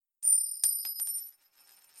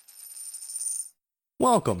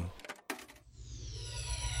Welcome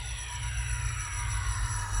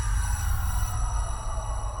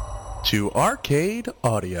to Arcade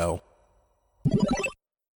Audio.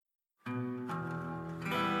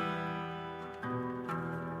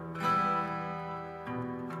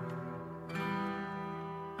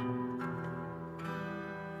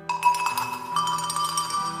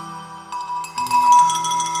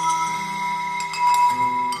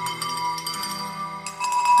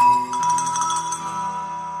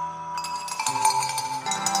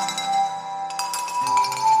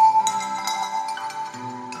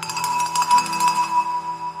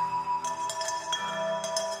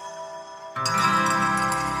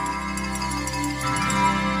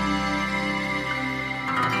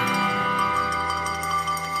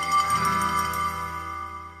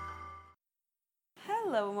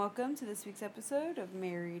 Hello and welcome to this week's episode of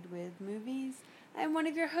Married with Movies. I'm one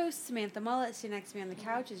of your hosts, Samantha Mullet. Sitting next to me on the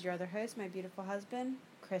couch is your other host, my beautiful husband,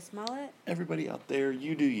 Chris Mullet. Everybody out there,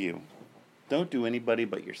 you do you. Don't do anybody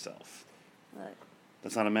but yourself. Look,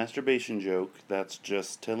 That's not a masturbation joke. That's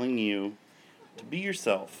just telling you to be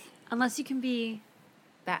yourself. unless you can be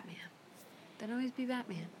Batman. Then always be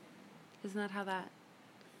Batman. Isn't that how that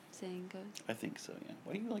saying goes? I think so, yeah.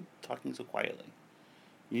 Why are you talking so quietly?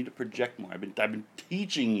 You need to project more. I've been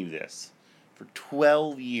teaching you this for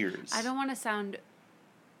 12 years. I don't want to sound...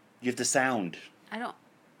 You have to sound. I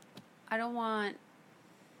don't want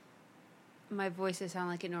my voice to sound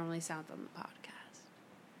like it normally sounds on the podcast.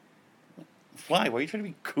 Why? Why are you trying to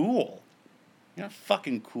be cool? You're not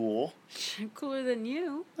fucking cool. I'm cooler than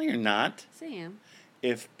you. No, you're not. Sam.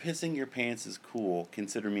 If pissing your pants is cool,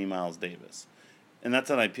 consider me Miles Davis. And that's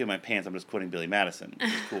not I pee my pants, I'm just quoting Billy Madison.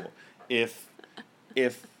 It's cool. If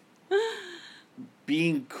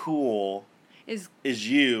being cool Is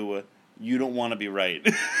you don't want to be right.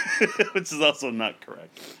 Which is also not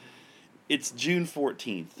correct. It's June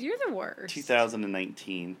 14th, You're the worst.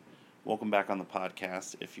 2019. Welcome back on the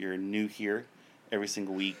podcast. If you're new here, every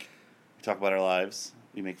single week we talk about our lives,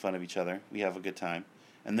 we make fun of each other, we have a good time,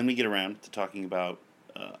 and then we get around to talking about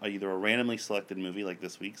either a randomly selected movie like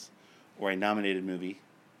this week's or a nominated movie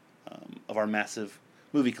of our massive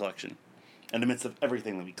movie collection in the midst of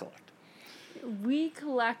everything that we collect. We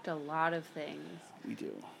collect a lot of things. We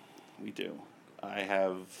do. I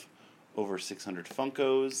have over 600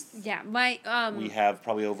 Funkos. Yeah, my We have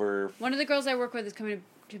probably over... one of the girls I work with is coming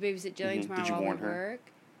to babysit Jillian tomorrow Did you while warn we her? work.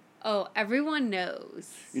 Oh, everyone knows.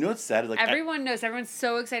 You know what's sad? Everyone knows. Everyone's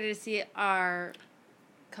so excited to see our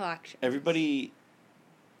collection. Everybody...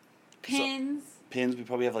 Pins. Pins, we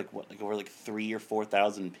probably have over 3,000 or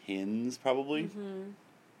 4,000 pins probably. Mm-hmm.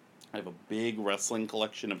 I have a big wrestling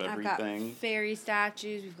collection of everything. I've got fairy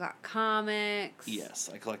statues. We've got comics. Yes,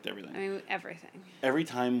 I collect everything. I mean, everything. Every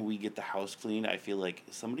time we get the house cleaned, I feel like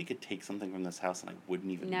somebody could take something from this house and I wouldn't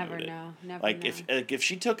even Never note know. it. Never Like know. if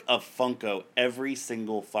she took a Funko every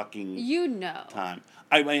single fucking You know. time,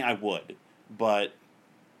 I mean I would, but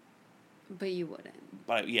But you wouldn't.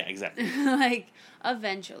 yeah, exactly. Like,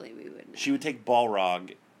 eventually we would know. She would take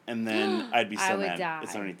Balrog, and then I'd be so I would mad. die.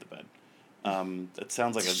 It's underneath the bed. It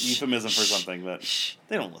sounds like a euphemism for something, but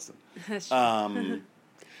they don't listen. That's true.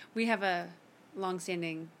 We have a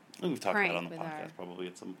long-standing I think we've talked about it on the Prank with podcast our- probably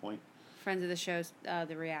at some point. friends of the show,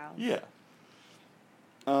 the Real. Yeah.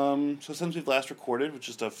 So since we've last recorded, which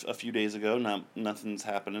is just a few days ago, nothing's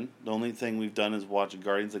happening. The only thing we've done is watch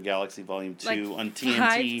Guardians of the Galaxy Volume 2 Like on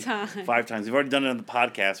TNT 5 times. 5 times. We've already done it on the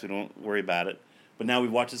podcast. We don't worry about it. But now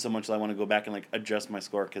we've watched it so much that I want to go back and adjust my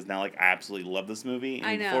score because now I absolutely love this movie. And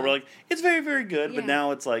I know. before we're like, it's very, very good. But Yeah.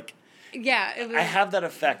 now it's like, Yeah. It was, I have that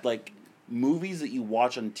effect. Like, movies that you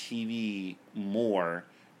watch on TV more,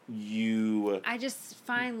 I just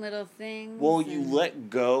find little things. well, you and- let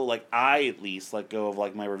go, I at least let go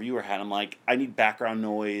of my reviewer hat. I'm like, I need background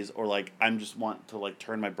noise, or I'm just want to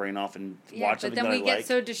turn my brain off and watch but something then that we I get like.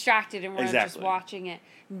 so distracted and we're just Exactly. watching it.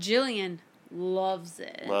 Jillian loves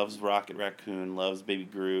it. Loves Rocket Raccoon, loves Baby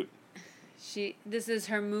Groot. This is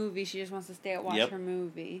her movie. She just wants to stay and watch Yep. her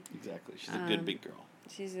movie. Exactly, she's a good big girl.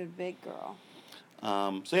 She's a big girl.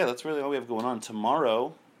 So yeah, that's really all we have going on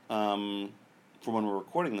tomorrow. For when we're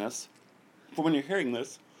recording this, for when you're hearing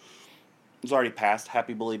this, it's already passed.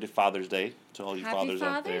 Happy belated Father's Day to all you Happy fathers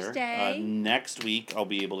out Father's there. Day. Next week, I'll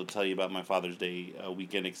be able to tell you about my Father's Day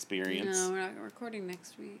weekend experience. No, we're not recording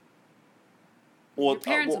next week. Well, Your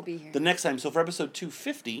parents will be here. The next time. So for episode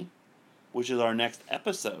 250, which is our next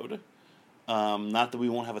episode, not that we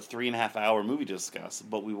won't have a 3.5 hour movie to discuss,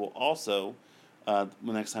 but we will also, the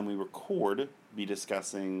next time we record, be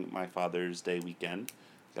discussing my Father's Day weekend.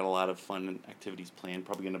 Got a lot of fun activities planned.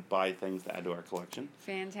 Probably going to buy things to add to our collection.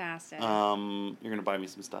 Fantastic. You're going to buy me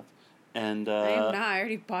some stuff. And I am not. I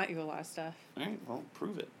already bought you a lot of stuff. All right, well,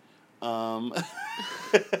 prove it.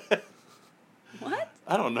 What?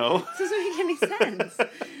 I don't know. This doesn't make any sense.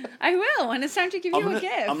 I will when it's time to give you a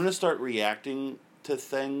gift. I'm gonna start reacting to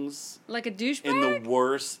things like a douchebag in the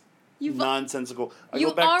worst, nonsensical.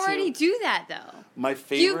 You already do that though. My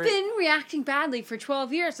favorite. You've been reacting badly for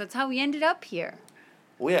 12 years. That's how we ended up here.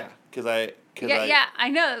 Well, yeah, because I. Yeah, I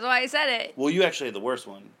know. That's why I said it. Well, you actually had the worst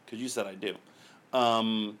one because you said I do.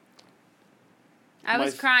 I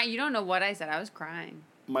was crying. You don't know what I said. I was crying.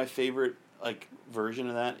 My favorite version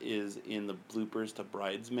of that is in the bloopers to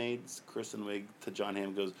Bridesmaids. Kristen Wiig to John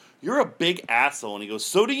Hamm goes, "You're a big asshole," and he goes,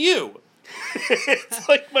 "So do you." It's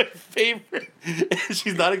like my favorite.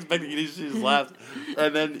 She's not expecting it. She just laughs,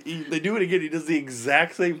 and then they do it again. He does the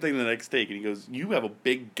exact same thing the next take, and he goes, "You have a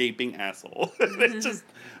big gaping asshole." It's just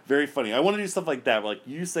very funny. I want to do stuff like that. Where,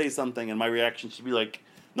 you say something, and my reaction should be like,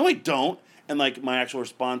 "No, I don't," and my actual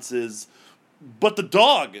response is, "But the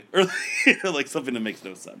dog," or something that makes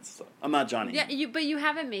no sense. So I'm not Johnny. Yeah, but you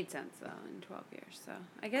haven't made sense though in 12 years. So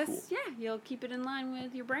I guess you'll keep it in line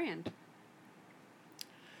with your brand.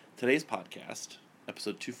 Today's podcast,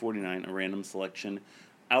 episode 249, a random selection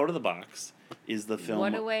out of the box, is the film.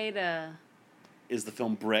 What a way to. Is the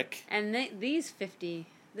film Brick. And this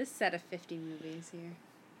set of 50 movies here.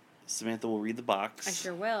 Samantha will read the box. I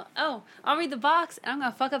sure will. Oh, I'll read the box, and I'm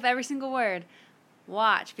going to fuck up every single word.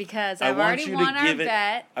 Watch, because I've already won our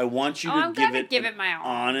bet. I want you to give it my all.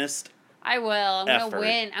 Honest. I will. I'm going to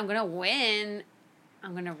win. I'm going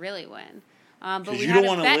to really win. But we had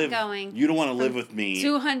a bet going. You don't want to live with me.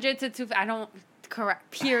 200 to 250. I don't.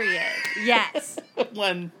 Correct. Period. Yes.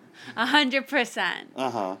 100%.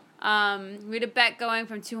 We had a bet going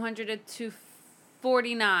from 200 to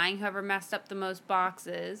 249. Whoever messed up the most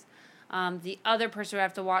boxes. The other person would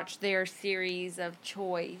have to watch their series of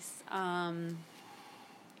choice.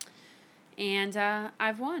 And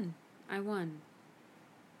I've won. I won.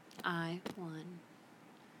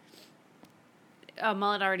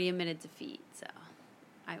 Mullet already admitted defeat, so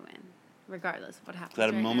I win, regardless of what happens. I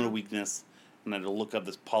had a moment of weakness, and I had to look up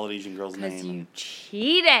this Polynesian girl's name. Because you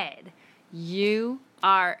cheated. You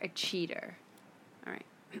are a cheater. All right.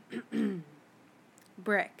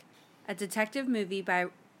 Brick, a detective movie by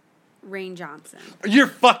Rain Johnson. You're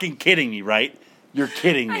fucking kidding me, right? You're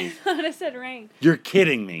kidding me. I thought I said Rain. You're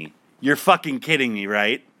kidding me. You're fucking kidding me,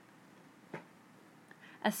 right?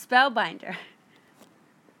 A spellbinder.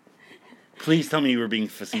 Please tell me you were being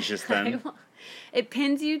facetious then. It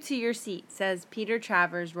pins you to your seat, says Peter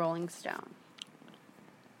Travers, Rolling Stone.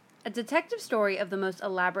 A detective story of the most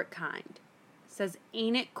elaborate kind, says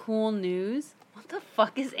Ain't It Cool News? What the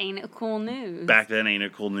fuck is Ain't It Cool News? Back then, Ain't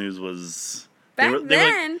It Cool News was...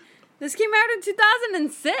 This came out in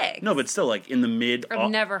 2006. No, but still, in the mid... I've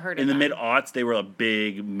never heard of it. In the mid-aughts, they were a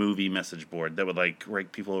big movie message board that would,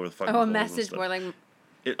 rake people over the fucking a message board,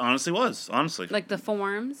 It honestly was, honestly. Like the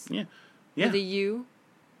forums? Yeah. Yeah. The U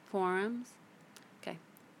forums? Okay.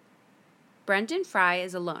 Brendan Fry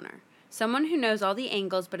is a loner. Someone who knows all the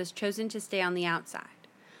angles but has chosen to stay on the outside.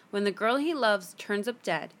 When the girl he loves turns up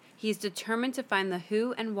dead, he is determined to find the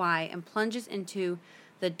who and why and plunges into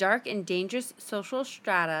the dark and dangerous social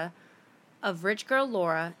strata of rich girl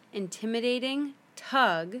Laura, intimidating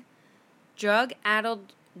Tug,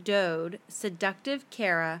 drug-addled Dode, seductive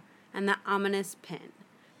Kara, and the ominous Pin.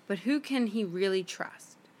 But who can he really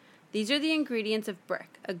trust? These are the ingredients of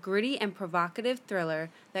Brick, a gritty and provocative thriller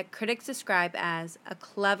that critics describe as a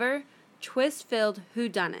clever, twist-filled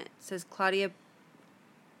whodunit, says Claudia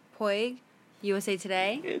Puig, USA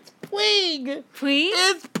Today. It's Puig! Puig?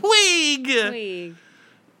 It's Puig!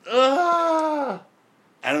 Puig.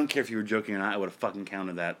 I don't care if you were joking or not, I would have fucking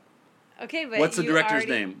counted that. Okay, but What's the director's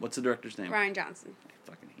name? Ryan Johnson. I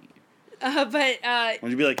fucking hate you.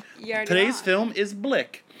 Would you be like, today's film is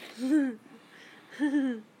Blick.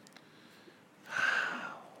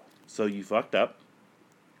 So you fucked up.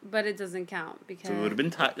 But it doesn't count because... So we would have been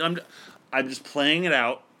tied. I'm just playing it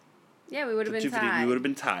out. Yeah, we would have been tied. We would have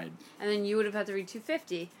been tied. And then you would have had to read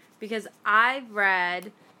 250 because I've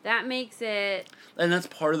read... That makes it... And that's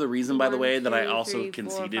part of the reason, by the way, that I also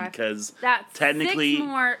conceded because technically...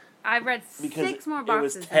 I've read 6 more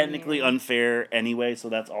boxes. It was technically unfair anyway, so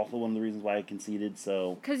that's also one of the reasons why I conceded.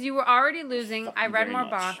 So because you were already losing, I read more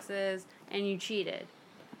boxes, and you cheated.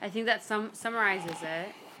 I think that summarizes it.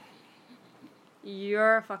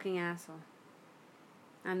 You're a fucking asshole.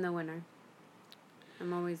 I'm the winner.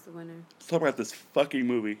 I'm always the winner. Let's talk about this fucking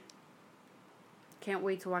movie. Can't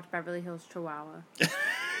wait to watch Beverly Hills Chihuahua.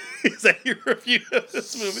 Is that your review of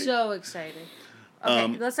this movie? So excited.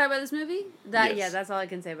 Okay, let's talk about this movie. Yeah, Yes. that's all I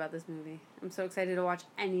can say about this movie. I'm so excited to watch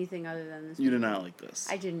anything other than this movie. You did not like this.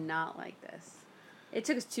 I did not like this. It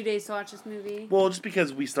took us 2 days to watch this movie. Well, just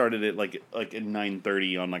because we started it like at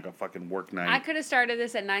 9:30 on like a fucking work night. I could have started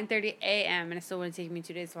this at 9:30 a.m. and it still would have taken me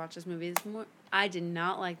 2 days to watch this movie. I did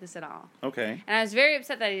not like this at all. Okay. And I was very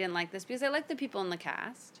upset that I didn't like this because I like the people in the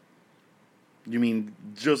cast. You mean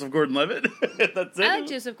Joseph Gordon-Levitt? That's it? I like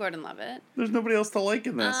Joseph Gordon-Levitt. There's nobody else to like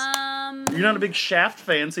in this. You're not a big Shaft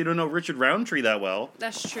fan, so you don't know Richard Roundtree that well.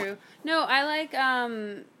 That's true. No, I like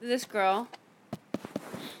this girl.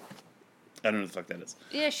 I don't know what the fuck that is.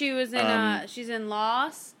 Yeah, she was in she's in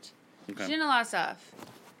Lost. Okay. She's in a lot of stuff.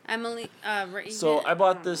 Emily So I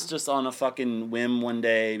bought don't this know. just on a fucking whim one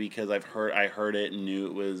day because I heard it and knew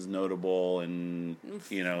it was notable and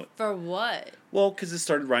For what? well, because it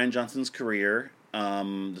started Rian Johnson's career.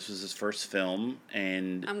 This was his first film,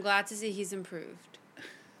 and I'm glad to see he's improved.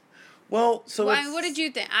 well, so What did you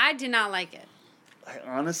think? I did not like it. I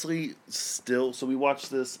honestly still. So we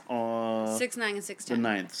watched this on 6, 9, and the 6, 10.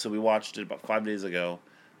 9th. So we watched it about 5 days ago.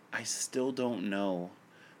 I still don't know.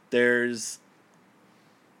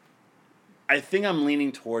 I think I'm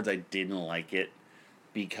leaning towards I didn't like it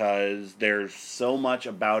because there's so much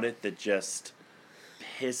about it that just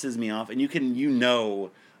pisses me off. And you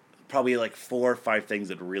know probably like 4 or 5 things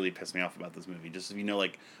that really piss me off about this movie. Just if you know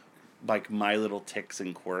like my little ticks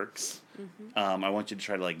and quirks. Mm-hmm. I want you to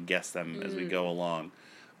try to like guess them as we go along.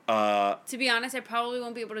 To be honest, I probably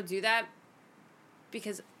won't be able to do that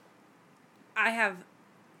because I have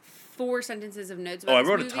 4 sentences of notes about I this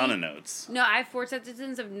wrote movie. a ton of notes. No, I have 4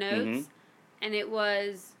 sentences of notes, Mhm. and it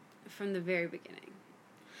was from the very beginning.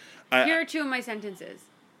 I- Here are 2 of my sentences.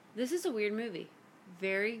 This is a weird movie.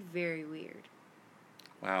 Very, very weird.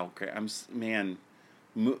 Wow, great! I'm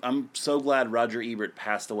so glad Roger Ebert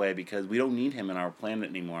passed away because we don't need him in our planet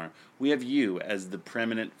anymore. We have you as the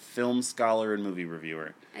preeminent film scholar and movie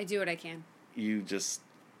reviewer. I do what I can. You just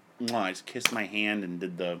kissed my hand and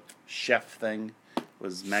did the chef thing. It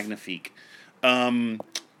was magnifique. I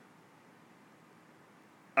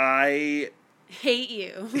Hate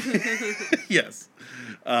you. yes.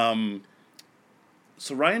 So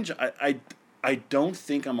I don't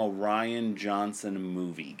think I'm a Rian Johnson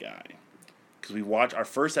movie guy. Because our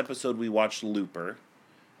first episode, we watched Looper,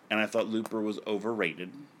 and I thought Looper was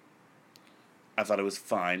overrated. I thought it was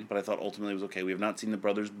fine, but I thought ultimately it was okay. We have not seen The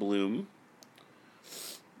Brothers Bloom.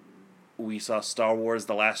 We saw Star Wars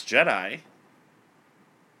The Last Jedi,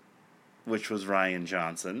 which was Rian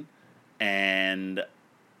Johnson, and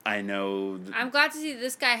I know... I'm glad to see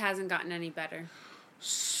this guy hasn't gotten any better.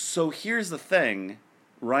 So here's the thing.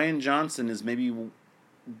 Rian Johnson is maybe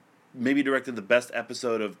directed the best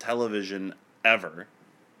episode of television ever.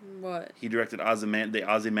 What? He directed the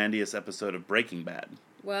Ozymandias episode of Breaking Bad.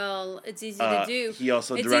 Well, it's easy to do. He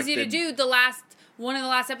also it's directed... easy to do one of the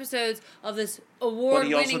last episodes of this But award-winning,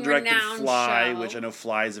 he also directed renowned Fly, show. which I know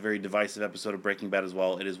Fly is a very divisive episode of Breaking Bad as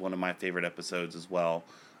well. It is one of my favorite episodes as well.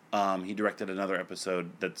 He directed another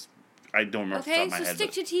episode that's... I don't remember off the top Okay, of my so head.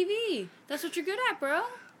 stick to TV. That's what you're good at, bro.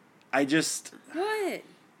 I just... What?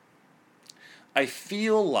 I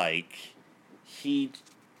feel like he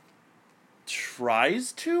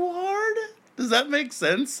tries too hard. Does that make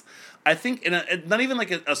sense? I think not even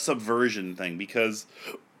like a subversion thing, because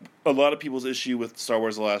a lot of people's issue with Star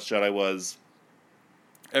Wars The Last Jedi was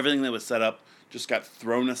everything that was set up just got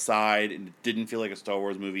thrown aside and it didn't feel like a Star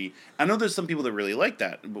Wars movie. I know there's some people that really like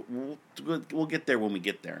that, but we'll get there when we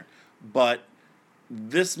get there. But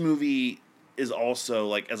this movie is also,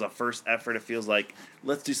 like, as a first effort, it feels like,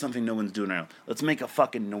 let's do something no one's doing now. Let's make a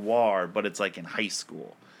fucking noir, but it's, like, in high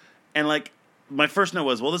school. And, like, my first note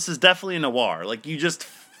was, well, this is definitely a noir. Like, you just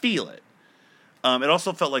feel it. It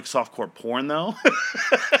also felt like softcore porn, though.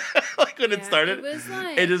 Like, when it started. It was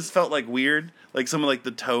like... It just felt, like, weird. Like, some of, like,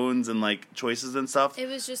 the tones and, like, choices and stuff. It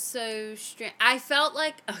was just so strange. I felt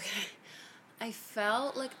like...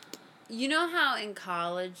 You know how in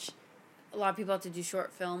college, a lot of people have to do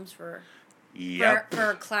short films for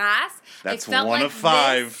a class? That's I felt one like of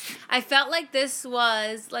 5. I felt like this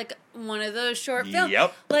was, like, one of those short films.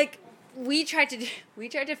 Yep. Like, we tried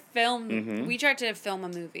to film a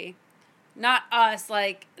movie. Not us,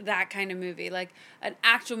 like, that kind of movie. Like, an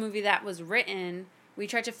actual movie that was written, we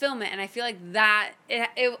tried to film it, and I feel like that,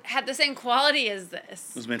 it had the same quality as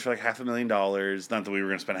this. It was made for, like, $500,000. Not that we were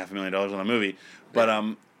going to spend $500,000 on a movie.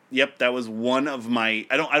 But, yep, that was one of my...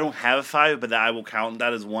 I don't have 5, but I will count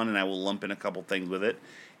that as one, and I will lump in a couple things with it.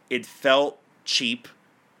 It felt cheap.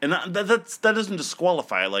 And that doesn't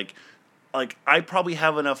disqualify. Like, I probably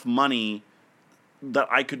have enough money that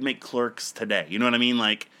I could make Clerks today. You know what I mean?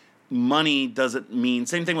 Like, money doesn't mean...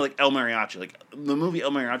 Same thing with, like, El Mariachi. Like, the movie El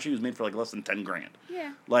Mariachi was made for, like, less than $10,000.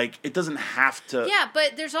 Yeah. Like, it doesn't have to... Yeah,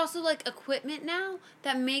 but there's also, like, equipment now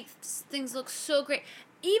that makes things look so great.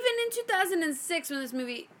 Even in 2006, when this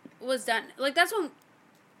movie was done, like, that's when,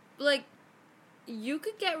 like, you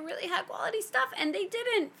could get really high-quality stuff, and they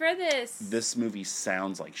didn't for this. This movie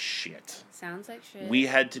sounds like shit. Sounds like shit. We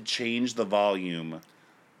had to change the volume.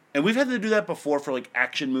 And we've had to do that before for, like,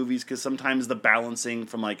 action movies, because sometimes the balancing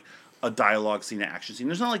from, like, a dialogue scene to action scene,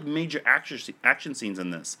 there's not, like, major action scenes in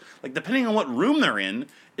this. Like, depending on what room they're in,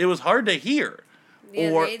 it was hard to hear. Yeah,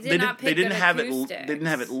 Or they didn't have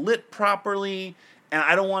it lit properly, and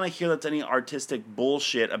I don't want to hear that's any artistic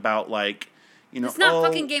bullshit about, like, you know, it's not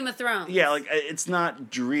fucking Game of Thrones. Yeah, like, it's not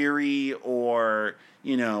dreary or,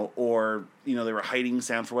 they were hiding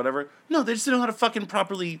sound for whatever. No, they just didn't know how to fucking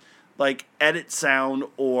properly, like, edit sound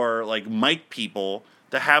or, like, mic people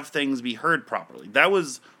to have things be heard properly. That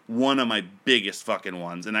was one of my biggest fucking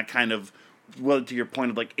ones, and that kind of, well, to your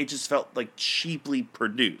point of, like, it just felt, like, cheaply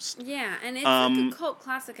produced. Yeah, and it's like a cult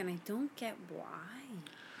classic, and I don't get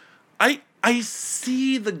why. I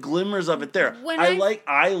see the glimmers of it there.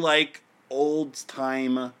 I like old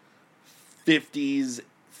time 50s,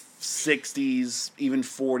 60s, even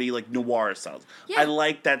 40, like, noir styles. Yeah, I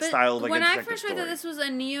like that style of, like, when a I detective first read story. that this was a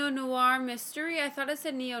neo-noir mystery, I thought it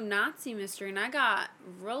said neo-Nazi mystery, and I got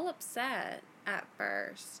real upset at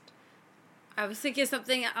first. I was thinking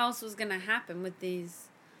something else was going to happen with these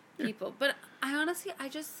people. But I honestly,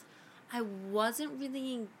 I wasn't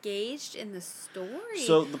really engaged in the story.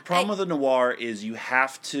 So the problem with a noir is you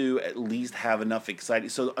have to at least have enough exciting...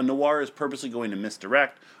 So a noir is purposely going to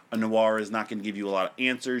misdirect. A noir is not going to give you a lot of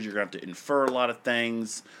answers. You're going to have to infer a lot of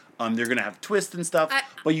things. They're going to have twists and stuff.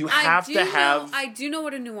 But you have to have... I do know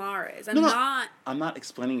what a noir is. I'm not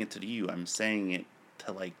explaining it to you. I'm saying it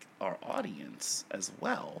to, like, our audience as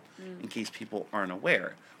well, in case people aren't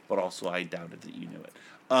aware. But also, I doubted that you knew it.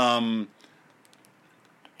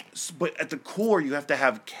 But at the core, you have to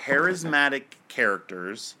have charismatic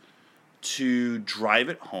characters to drive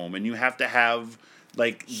it home, and you have to have,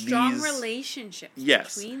 like, strong relationships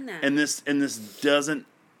between them. And this doesn't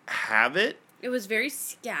have it. It was very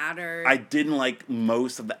scattered. I didn't like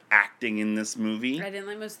most of the acting in this movie. I didn't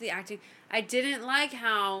like most of the acting. I didn't like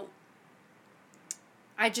how...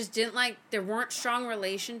 I just didn't like... There weren't strong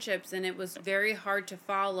relationships, and it was very hard to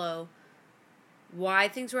follow why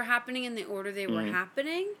things were happening in the order they were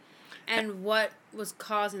happening and what was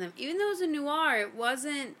causing them. Even though it was a noir, it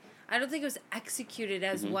wasn't... I don't think it was executed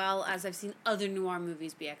as well as I've seen other noir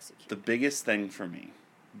movies be executed. The biggest thing for me,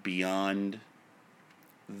 beyond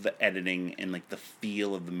the editing and, like, the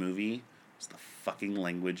feel of the movie, was the fucking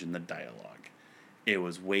language and the dialogue. It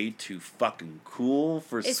was way too fucking cool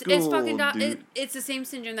for school, it's fucking dude. It's the same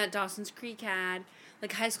syndrome that Dawson's Creek had.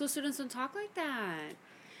 Like, high school students don't talk like that.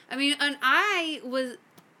 I mean, and I was...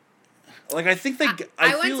 Like, I think they...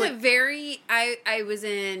 I was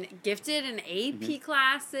in gifted and AP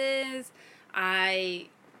classes. I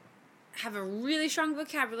have a really strong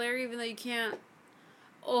vocabulary, even though you can't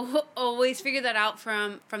always figure that out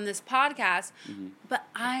from this podcast. But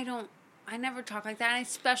I never talk like that. And I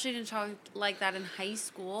especially didn't talk like that in high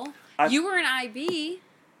school. You were in IB.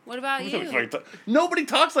 What about you? Nobody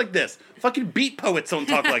talks like this. Fucking beat poets don't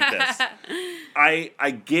talk like this.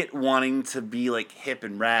 I get wanting to be, like, hip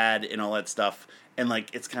and rad and all that stuff, and,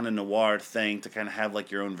 like, it's kind of noir thing to kind of have, like,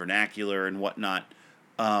 your own vernacular and whatnot.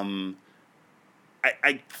 I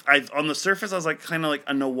on the surface I was like, kind of like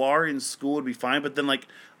a noir in school would be fine, but then, like,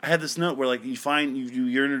 I had this note where, like,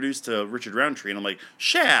 you're introduced to Richard Roundtree, and I'm like,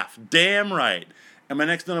 Shaft, damn right. And my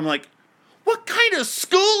next note, I'm like, what kind of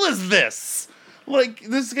school is this? Like,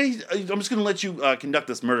 this guy, I'm just going to let you conduct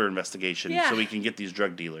this murder investigation so we can get these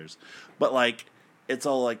drug dealers. But, like, it's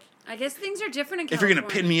all like... I guess things are different in California. If you're going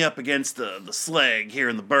to pin me up against the slag here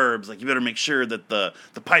in the burbs, like, you better make sure that the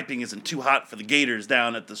piping isn't too hot for the gators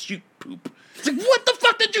down at the shoot poop. It's like, what the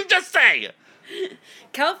fuck did you just say?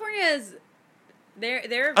 California is...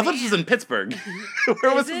 They're I thought this was in Pittsburgh.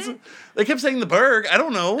 Where was this? They kept saying the Burg. I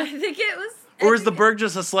don't know. I think it was... Or is the Burg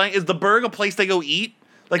just a slang? Is the Burg a place they go eat?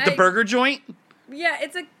 Like the burger joint? Yeah,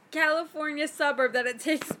 it's a California suburb that it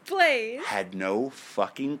takes place. Had no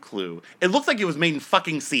fucking clue. It looked like it was made in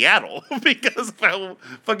fucking Seattle because of how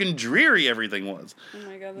fucking dreary everything was. Oh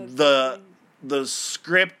my god, that's so funny. The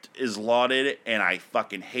script is lauded, and I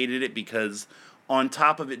fucking hated it because on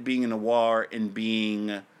top of it being a noir and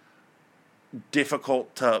being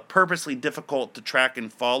purposely difficult to track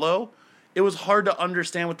and follow, it was hard to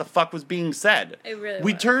understand what the fuck was being said. It really was.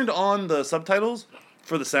 We turned on the subtitles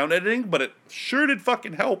for the sound editing, but it sure did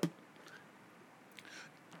fucking help.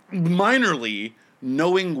 Minorly,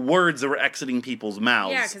 knowing words that were exiting people's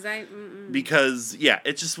mouths. Yeah, because Because,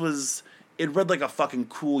 it just was... It read like a fucking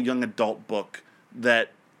cool young adult book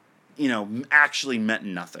that, actually meant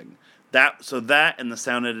nothing. So that and the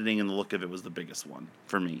sound editing and the look of it was the biggest one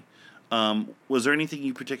for me. Was there anything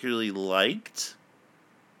you particularly liked?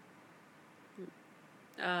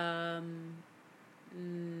 No.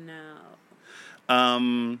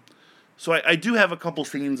 So I do have a couple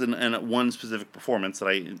scenes and one specific performance that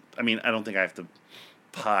I don't think I have to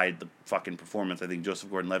hide the fucking performance. I think Joseph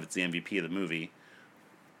Gordon-Levitt's the MVP of the movie.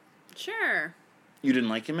 Sure. You didn't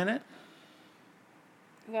like him in it?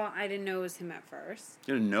 Well, I didn't know it was him at first.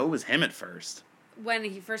 You didn't know it was him at first? When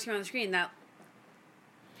he first came on the screen,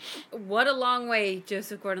 what a long way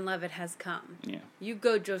Joseph Gordon-Levitt has come. Yeah. You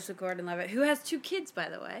go, Joseph Gordon-Levitt, who has 2 kids, by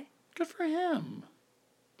the way. Good for him.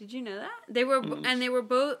 Did you know that? They were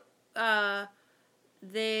both,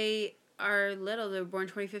 they are little. They were born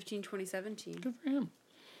 2015, 2017. Good for him.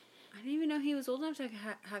 I didn't even know he was old enough to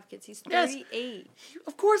have kids. He's 38. Yes.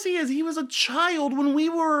 Of course he is. He was a child when we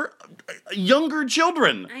were younger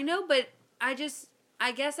children. I know, but I guess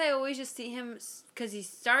I always just see him because he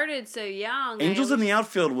started so young. Angels in the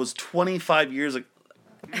Outfield was 25 years ago.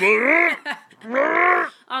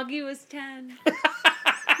 Augie was 10.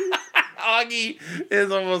 Augie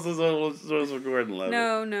is almost as old as Joseph Gordon-Levitt.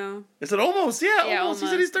 No. I said almost, yeah, almost. Almost. He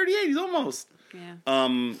said he's 38, he's almost. Yeah.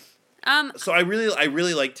 So I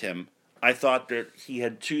really liked him. I thought that he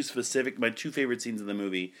had my 2 favorite scenes in the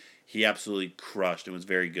movie. He absolutely crushed and was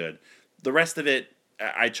very good. The rest of it,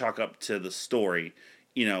 I chalk up to the story,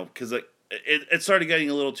 because it started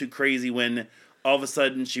getting a little too crazy when all of a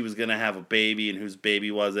sudden she was gonna have a baby, and whose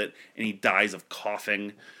baby was it? And he dies of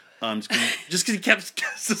coughing. Just because he can't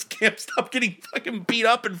stop getting fucking beat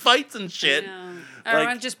up in fights and shit.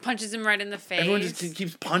 Everyone just punches him right in the face. Everyone just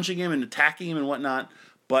keeps punching him and attacking him and whatnot.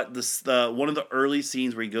 But the one of the early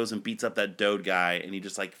scenes where he goes and beats up that Dode guy, and he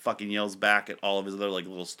just like fucking yells back at all of his other like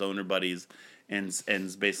little stoner buddies, and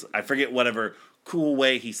basically, I forget whatever cool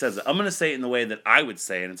way he says it. I'm gonna say it in the way that I would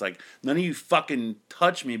say it. And it's like, none of you fucking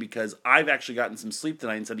touch me because I've actually gotten some sleep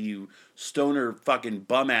tonight instead of you stoner fucking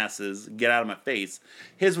bum asses get out of my face.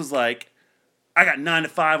 His was like, I got 9 to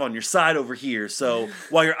 5 on your side over here, so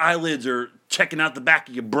while your eyelids are checking out the back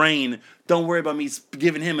of your brain, don't worry about me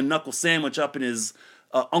giving him a knuckle sandwich up in his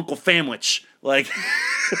Uncle Famwich. Like,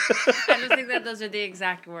 I don't think that those are the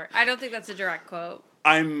exact words. I don't think that's a direct quote.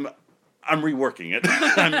 I'm reworking it.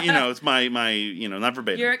 It's my not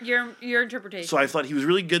verbatim. Your interpretation. So I thought he was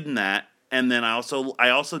really good in that, and then I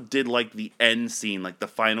also did like the end scene, like the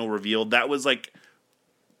final reveal. That was like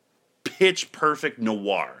pitch perfect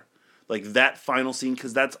noir, like that final scene,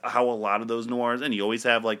 because that's how a lot of those noirs. And you always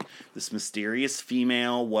have like this mysterious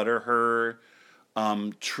female. What are her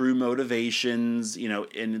true motivations?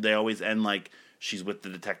 And they always end like she's with the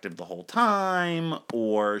detective the whole time,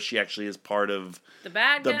 or she actually is part of the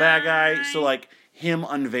bad guy. So like him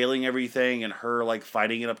unveiling everything and her like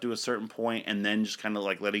fighting it up to a certain point and then just kind of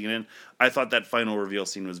like letting it in. I thought that final reveal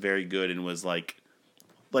scene was very good and was like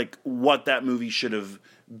what that movie should have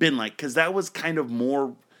been like, because that was kind of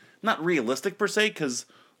more not realistic per se, because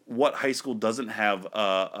what high school doesn't have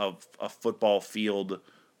a football field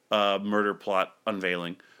murder plot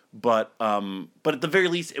unveiling? But at the very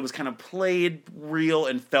least, it was kind of played real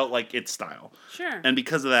and felt like its style. Sure. And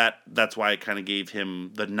because of that, that's why I kind of gave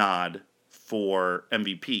him the nod for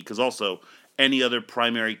MVP. Because also, any other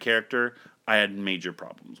primary character, I had major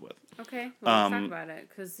problems with. Okay, well, let's talk about it.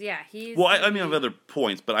 Because, he's... Well, I have other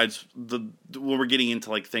points, but when we're getting into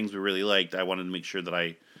like things we really liked, I wanted to make sure that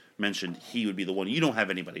I mentioned he would be the one. You don't have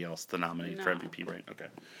anybody else to nominate for MVP, right? Okay.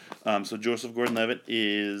 So Joseph Gordon-Levitt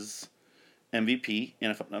is MVP,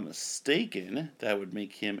 and if I'm not mistaken, that would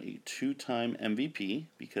make him a 2-time MVP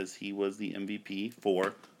because he was the MVP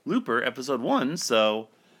for Looper Episode 1, so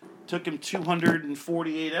took him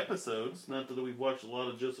 248 episodes. Not that we've watched a lot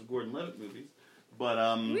of Joseph Gordon-Levitt movies,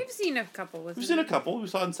 but we've seen a couple. We've seen a couple. We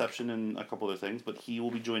saw Inception and a couple other things, but he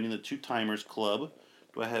will be joining the 2-timers club.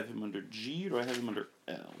 Do I have him under G or do I have him under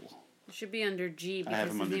L? It should be under G because I have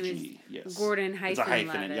him his under name G. is Yes, Gordon It's a hyphenate.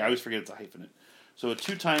 Levitt. Yeah, I always forget it's a hyphenate. So a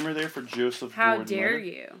 2-timer there for Joseph How Gordon-Levitt. dare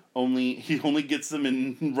you? He only gets them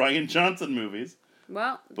in Rian Johnson movies.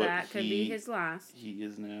 Well, that could be his last. He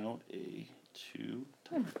is now a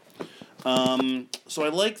 2-timer. So I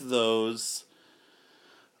like those.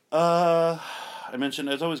 I mentioned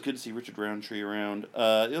it's always good to see Richard Roundtree around.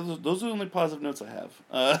 Those are the only positive notes I have.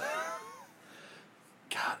 God,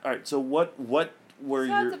 all right. So what were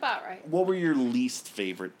That's about right. What were your least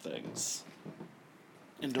favorite things?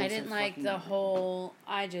 And I didn't like the whole.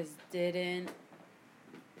 I just didn't.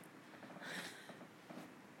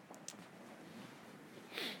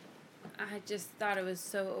 I just thought it was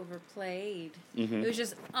so overplayed. Mm-hmm. It was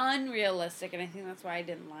just unrealistic, and I think that's why I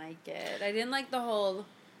didn't like it. I didn't like the whole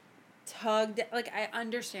tug. Like, I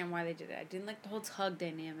understand why they did it. I didn't like the whole tug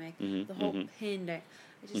dynamic, the whole pin. I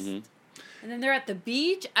just. And then they're at the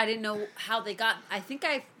beach. I didn't know how they got. I think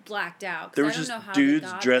I blacked out. There was I don't just know how dudes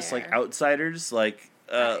they got dressed there. like outsiders, like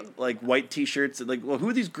white T-shirts. Like, well, who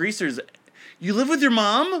are these greasers? You live with your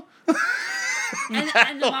mom?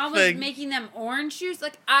 And the mom was making them orange juice.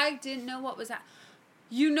 Like, I didn't know what was that.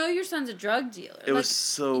 You know your son's a drug dealer. It was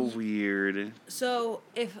so weird. So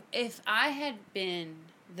if I had been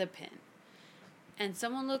the pin and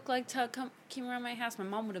someone looked like Tug came around my house, my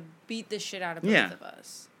mom would have beat the shit out of both of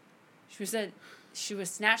us. She would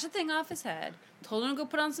snatch the thing off his head, told him to go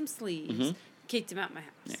put on some sleeves, kicked him out my house.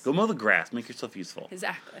 Yeah, go mow the grass. Make yourself useful.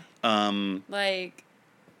 Exactly. Like,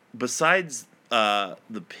 besides the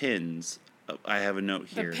pins, I have a note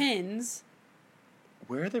here. The pins.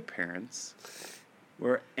 Where are their parents?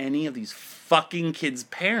 Where are any of these fucking kids'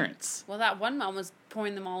 parents? Well, that one mom was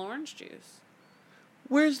pouring them all orange juice.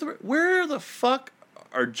 Where the fuck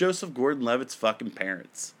are Joseph Gordon-Levitt's fucking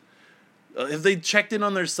parents? If they checked in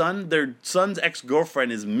on their son's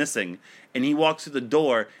ex-girlfriend is missing, and he walks through the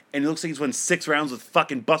door, and it looks like he's won 6 rounds with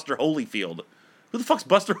fucking Buster Holyfield. Who the fuck's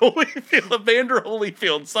Buster Holyfield? Evander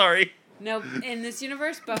Holyfield, sorry. No, in this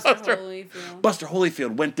universe, Buster Holyfield. Buster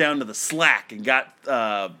Holyfield went down to the Slack and got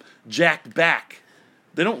jacked back.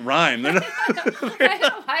 They don't rhyme. They're not I don't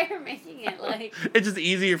know why you're making it like... It's just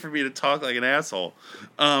easier for me to talk like an asshole.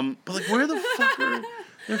 But like, where the fuck are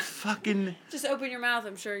their fucking... Just open your mouth,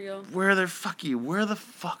 I'm sure you'll... Where the fuck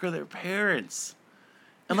are their parents?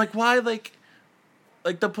 And like, why, like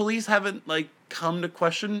the police haven't, like, come to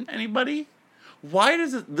question anybody? Why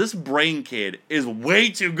does this brain kid is way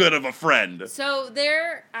too good of a friend? So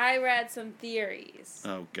I read some theories.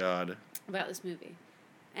 Oh, God. About this movie.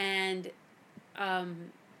 And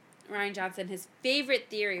Ryan Johnson, his favorite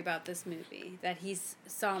theory about this movie that he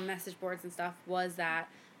saw on message boards and stuff was that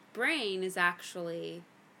brain is actually...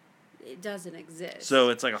 It doesn't exist. So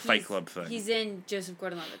it's like a Fight Club thing. He's in Joseph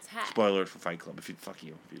Gordon-Levitt's head. Spoiler alert for Fight Club. Fuck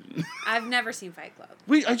you. If you didn't. I've never seen Fight Club.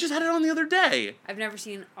 I just had it on the other day. I've never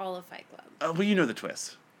seen all of Fight Club. Well, you know the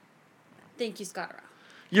twist. Thank you, Scott Rowe.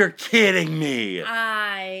 You're kidding me.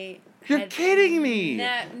 You're kidding me.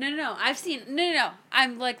 No. I've seen... No.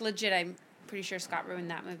 I'm, like, legit. I'm pretty sure Scott ruined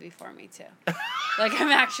that movie for me, too. Like, I'm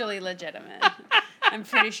actually legitimate. I'm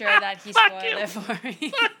pretty sure that he spoiled it for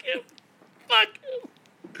me. Fuck him.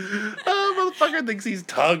 Oh, motherfucker thinks he's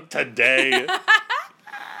Tug today.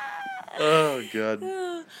 Oh, God.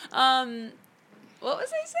 What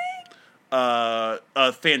was I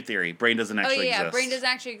saying? Fan theory. Brain doesn't actually exist. Brain doesn't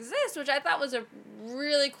actually exist, which I thought was a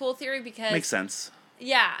really cool theory because... Makes sense.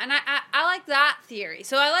 Yeah, and I like that theory.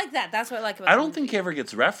 So I like that. That's what I like about I don't think he ever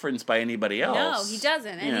gets referenced by anybody else. No, he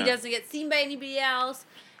doesn't. And he doesn't get seen by anybody else.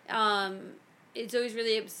 It's always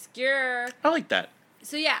really obscure. I like that.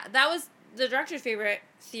 So yeah, that was the director's favorite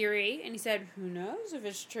theory, and he said, "Who knows if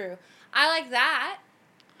it's true?" I like that.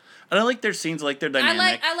 And I like their scenes, I like their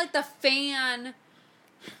dynamic. I like the fan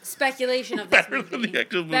speculation of this movie. Than the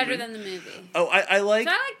actual movie. Better than the movie. Oh, I like.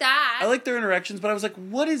 So I like that. I like their interactions, but I was like,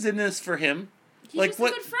 what is in this for him? He's like, just a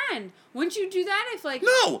good friend. Wouldn't you do that if like?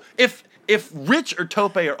 No, if Rich or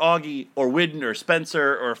Tope or Augie or Widden or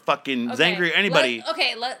Spencer or fucking Zangri or anybody.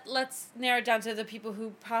 Let's narrow it down to the people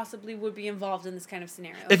who possibly would be involved in this kind of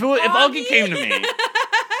scenario. If Augie came to me,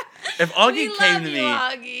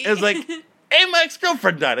 Augie. it was like, hey, my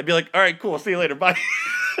ex-girlfriend died. I'd be like, all right, cool, see you later, bye.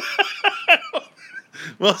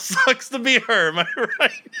 Well, sucks to be her, am I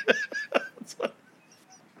right?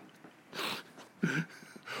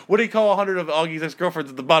 What do you call 100 of Augie's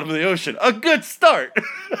ex-girlfriends at the bottom of the ocean? A good start.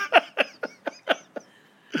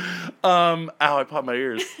 Ow, I popped my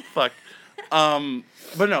ears. Fuck.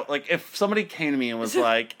 But no, like, if somebody came to me and was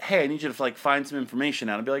like, hey, I need you to, like, find some information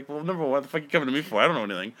out, I'd be like, well, number one, what the fuck are you coming to me for? I don't know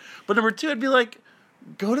anything. But number two, I'd be like,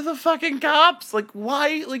 go to the fucking cops. Like,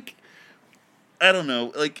 why? Like, I don't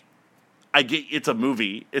know. Like, I get it's a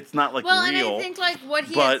movie. It's not, like, real. Well, and I think, like, what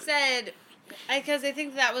he had said, because I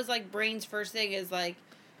think that was, like, Brain's first thing is, like,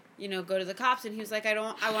 you know, go to the cops. And he was like, I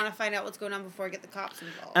want to find out what's going on before I get the cops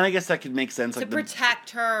involved. And I guess that could make sense. To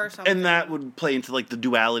protect her or something. And that would play into, like, the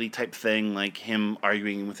duality type thing, like him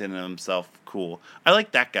arguing within himself. Cool. I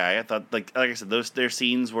like that guy. I thought, like I said, their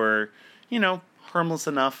scenes were, you know, harmless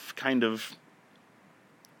enough, kind of.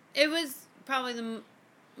 It was probably the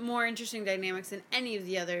more interesting dynamics than any of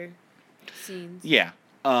the other scenes. Yeah.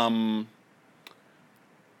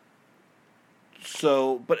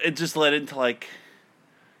 So, but it just led into, like,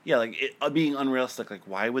 yeah, like, it being unrealistic. Like,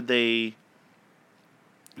 why would they...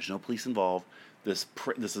 There's no police involved. this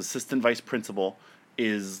assistant vice principal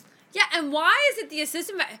is... Yeah, and why is it the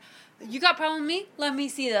assistant... You got a problem with me? Let me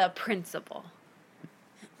see the principal.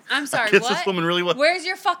 I'm sorry, I guess what? this woman really was... Where's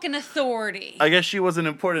your fucking authority? I guess she wasn't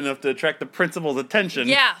important enough to attract the principal's attention.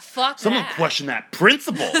 Yeah, fuck Someone that. question that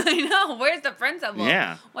principal. I know. Where's the principal?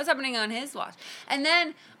 Yeah. What's happening on his watch? And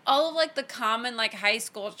then all of, like, the common, like, high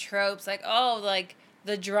school tropes, like, oh, like,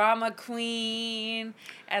 the drama queen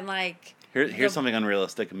and, like... Here's something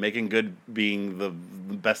unrealistic. Megan Good being the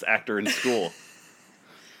best actor in school.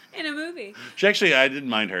 In a movie. I didn't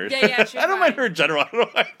mind her. Yeah, she was I don't mind fine. her in general. I don't know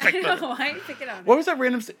why I I picked know. her. Why are you picking on her? What was that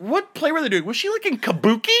random... What play were they doing? Was she, like, in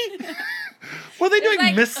Kabuki? Were they It was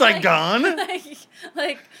doing Miss Saigon?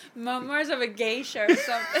 Like Memoirs of a Geisha or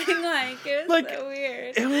something. Like, it was Like, so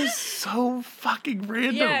weird. It was so fucking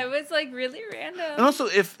random. Yeah, it was, like, really random. And also,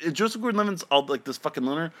 if Joseph Gordon-Levitt's all, like, this fucking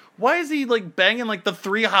loner, why is he, like, banging, like, the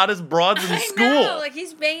 3 hottest broads in school? I know. Like,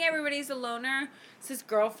 he's banging everybody. He's a loner. It's his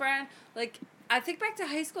girlfriend. Like... I think back to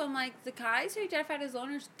high school, I'm like, the guys who identified as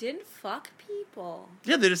loners didn't fuck people.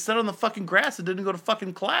 Yeah, they just sat on the fucking grass and didn't go to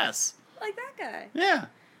fucking class. Like that guy. Yeah.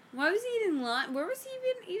 Why was he eating lunch? Where was he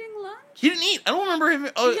even eating lunch? He didn't eat. I don't remember him.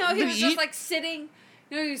 Oh, He did was he just eat? like sitting.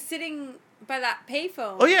 He was sitting by that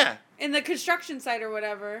payphone. Oh, yeah. In the construction site or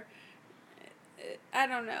whatever. I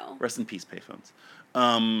don't know. Rest in peace, payphones.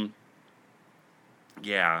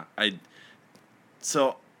 Yeah,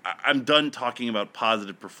 I'm done talking about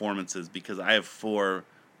positive performances because I have 4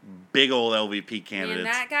 big old LVP candidates. And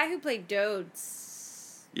that guy who played Dode.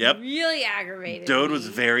 Yep. Really aggravated. Dode me. was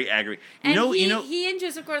very aggravating. And he and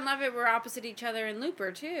Joseph Gordon-Levitt were opposite each other in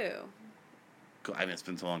Looper too. I mean, it's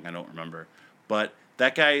been so long, I don't remember. But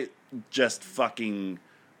that guy just fucking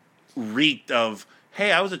reeked of,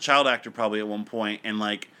 hey, I was a child actor probably at one point, and,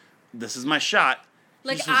 like, this is my shot.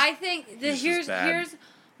 Like, I think here's bad.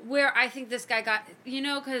 where I think this guy got,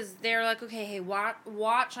 because they're like, okay, hey,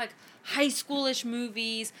 watch like high schoolish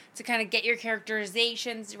movies to kind of get your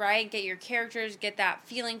characterizations right, get your characters, get that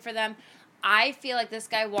feeling for them. I feel like this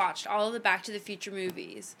guy watched all of the Back to the Future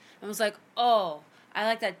movies and was like, oh, I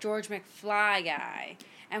like that George McFly guy,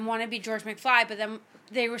 and want to be George McFly, but then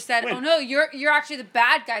they were said, Wait. oh no, you're actually the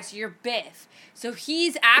bad guy, so you're Biff. So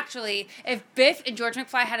he's actually, if Biff and George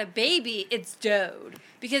McFly had a baby, it's Dode.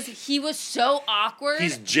 Because he was so awkward.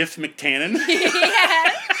 He's Jiff McTannen.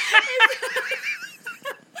 Yes.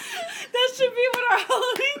 That should be what our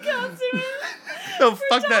Halloween costume is. No, For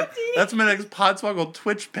fuck that. Tati. That's my next Podswoggle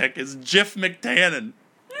Twitch pick is Jiff McTannen.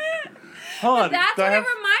 Hold on. That's do I what have... it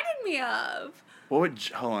reminded me of. What would...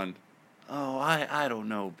 Hold on. Oh, I don't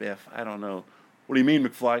know, Biff. I don't know. What do you mean,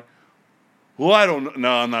 McFly? Well, I don't know.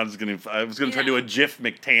 No, I'm not just going to... I was going to try to do a Jiff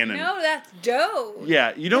McTannen. No, that's Dode.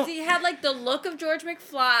 Yeah, you don't... He had like the look of George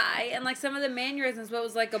McFly and like some of the mannerisms, but it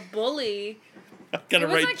was like a bully. I gotta It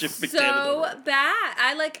was write like Jiff McTannen. so bad.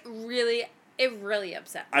 I like really... It really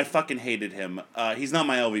upset me. I fucking hated him. He's not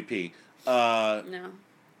my LVP. No.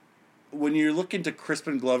 When you're looking to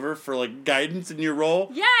Crispin Glover for, like, guidance in your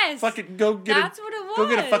role... Yes! Fucking go get That's what it Go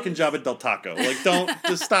get a was. fucking job at Del Taco. Like, don't...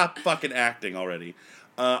 just stop fucking acting already.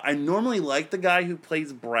 I normally like the guy who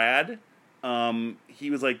plays Brad. He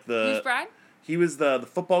was like the... Who's Brad? He was the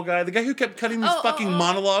football guy. The guy who kept cutting these fucking oh.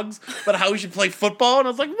 monologues about how he should play football. And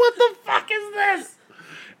I was like, what the fuck is this?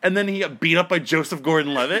 And then he got beat up by Joseph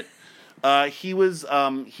Gordon-Levitt. He was,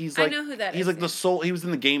 he's like... I know who that he's is, like the yeah. he was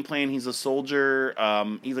in the game plan. He's a soldier.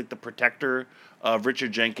 He's like the protector of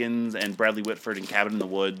Richard Jenkins and Bradley Whitford in Cabin in the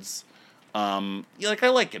Woods. I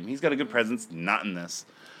like him. He's got a good presence. Not in this.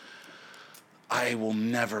 I will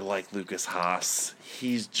never like Lucas Haas.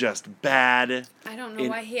 He's just bad. I don't know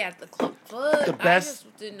why he had the club foot. The best, I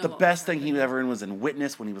just didn't know the what best was thing he happening. was ever in was in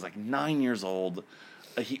Witness when he was like 9 years old.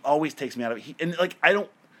 He always takes me out of it. And like I don't.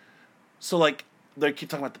 So like they keep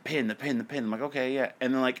talking about the pin. I'm like, okay, yeah.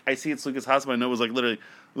 And then like I see it's Lucas Haas, but I know it was like literally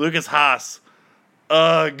Lucas Haas.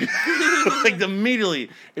 Ugh. Like immediately,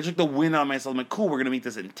 it's like the wind on myself. I'm like, cool, we're gonna meet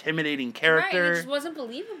this intimidating character. Right, and it just wasn't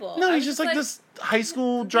believable. No, I he's was just like this high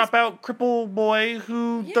school dropout cripple boy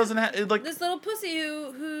who doesn't have like this little pussy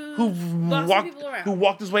who walked people around. who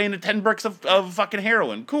walked his way into 10 bricks of fucking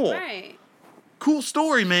heroin. Cool. Right. Cool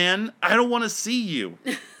story, man. I don't want to see you.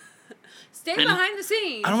 Stay behind the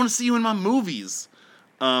scenes. I don't want to see you in my movies.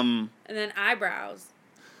 And then eyebrows.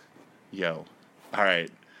 Yo. All right.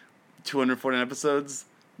 249 episodes.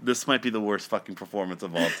 This might be the worst fucking performance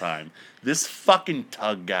of all time. This fucking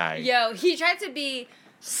Tug guy. Yo, he tried to be.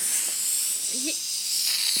 Sucked.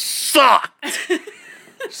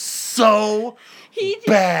 So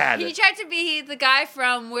bad. He tried to be the guy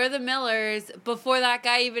from We're the Millers before that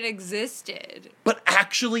guy even existed. But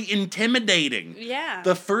actually intimidating. Yeah.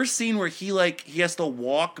 The first scene where he has to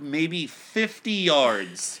walk maybe 50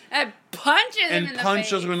 yards And punches him in the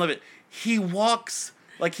punches face. him and love it. He walks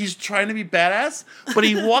like he's trying to be badass, but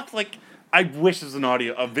he walked like I wish there's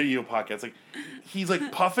a video podcast. Like he's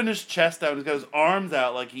like puffing his chest out. He's got his arms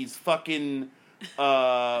out like he's fucking.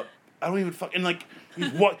 I don't even fucking like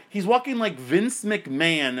he's walking like Vince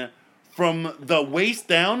McMahon from the waist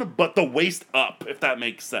down, but the waist up. If that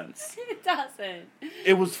makes sense. It doesn't.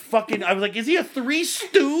 It was fucking. I was like, is he a Three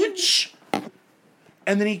Stooge?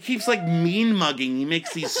 And then he keeps like mean mugging. He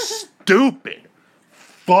makes these stupid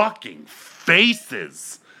fucking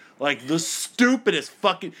faces. Like the stupidest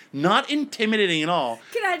fucking, not intimidating at all.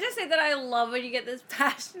 Can I just say that I love when you get this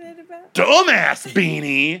passionate about? Dumbass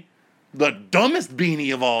beanie. The dumbest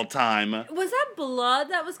beanie of all time. Was that blood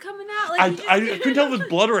that was coming out? I couldn't tell if it was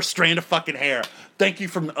blood or a strand of fucking hair. Thank you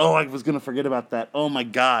I was going to forget about that. Oh my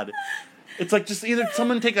God. It's like just either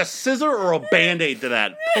someone take a scissor or a Band-Aid to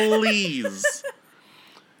that. Please.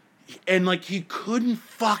 And like he couldn't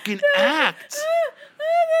fucking act.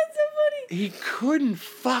 That's so funny. He couldn't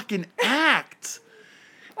fucking act.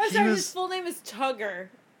 I'm He sorry, was- his full name is Tugger.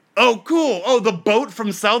 Oh, cool. Oh, the boat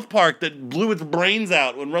from South Park that blew its brains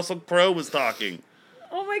out when Russell Crowe was talking.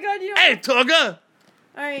 Oh my God, you know. Hey, Tugger!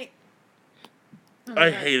 Alright. Oh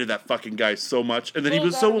I hated that fucking guy so much. And then he Hold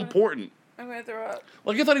was so on. important. I'm gonna throw up.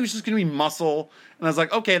 Like, I thought he was just going to be muscle. And I was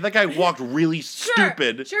like, okay, that guy walked really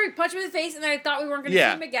stupid. Sure, he punched me in the face and then I thought we weren't gonna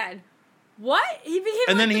Yeah. see him again. What? He became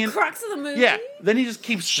And like then the he- crux of the movie? Yeah. Then he just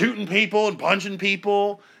keeps shooting people and punching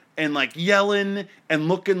people and, like, yelling and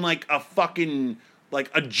looking like a fucking, like,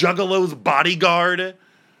 a juggalo's bodyguard.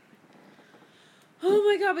 Oh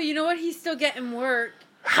my God, but you know what? He's still getting work.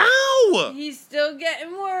 How? He's still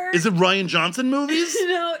getting work. Is it Ryan Johnson movies?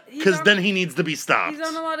 No, Because then he needs to be stopped. he's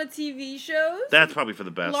on a lot of TV shows. That's probably for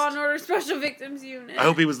the best. Law and Order Special Victims Unit. I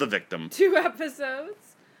hope he was the victim. 2 episodes.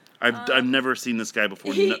 I've never seen this guy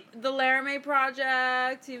before. The Laramie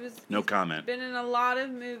Project. No he's comment. Been in a lot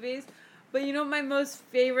of movies. But you know my most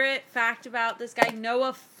favorite fact about this guy,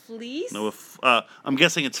 Noah Fleece? I'm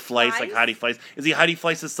guessing it's Fleiss, like Fleiss? Heidi Fleiss. Is he Heidi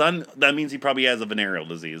Fleiss's son? That means he probably has a venereal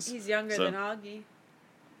disease. He's younger So- than Augie.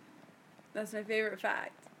 That's my favorite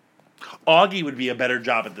fact. Augie would be a better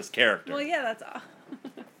job at this character. Well, yeah, that's all.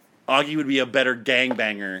 Augie would be a better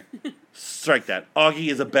gangbanger. Strike that. Augie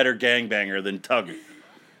is a better gangbanger than Tug.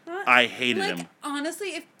 I hated him. Honestly,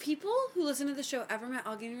 if people who listen to the show ever met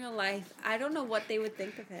Augie in real life, I don't know what they would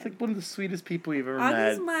think of It's him. like one of the sweetest people you've ever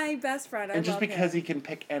Augie's met. my best friend. I And just love because him. he can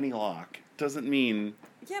pick any lock doesn't mean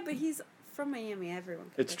Yeah, but he's from Miami. Everyone.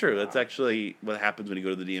 can it's pick true. him That's up. actually what happens when you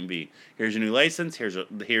go to the DMV. Here's your new license. Here's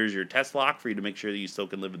your test lock for you to make sure that you still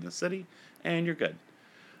can live in the city, and you're good.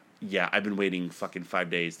 Yeah, I've been waiting fucking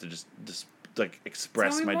 5 days to just like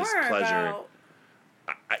express Tell me my more displeasure. about-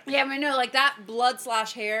 Yeah, I know, like that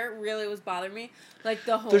blood/hair really was bothering me, like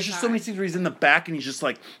the whole. There's just so time. many scenes where he's in the back and he's just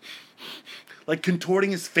like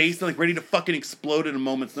contorting his face and like ready to fucking explode at a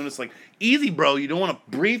moment's notice. Like, easy, bro. You don't want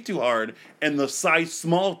to breathe too hard. And the size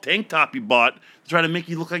small tank top you bought to try to make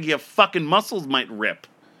you look like you have fucking muscles might rip.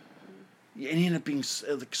 And he ended up being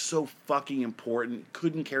so fucking important.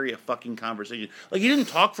 Couldn't carry a fucking conversation. Like, he didn't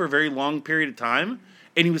talk for a very long period of time.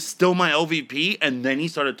 And he was still my LVP. And then he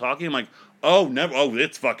started talking. I'm like, oh, never. Oh,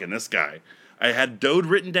 it's fucking this guy. I had Dode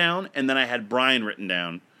written down. And then I had Brian written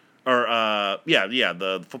down. Or,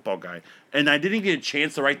 the football guy. And I didn't get a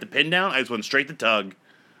chance to write the pin down. I just went straight to Tug.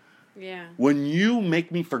 Yeah. When you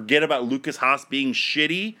make me forget about Lucas Haas being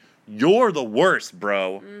shitty, you're the worst,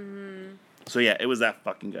 bro. Mm-hmm. So, yeah, it was that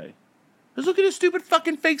fucking guy. Just look at his stupid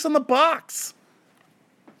fucking face on the box.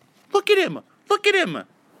 Look at him. Look at him.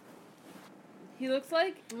 He looks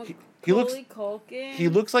like he looks- Macaulay Culkin. He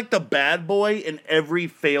looks like the bad boy in every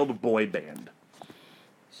failed boy band.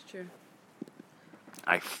 It's true.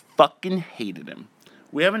 I fucking hated him.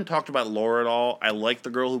 We haven't talked about Laura at all. I like the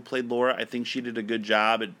girl who played Laura. I think she did a good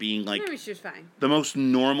job at being like Maybe she was fine. the most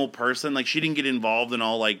normal person. Like, she didn't get involved in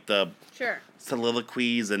all like the Sure.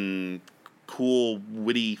 soliloquies and cool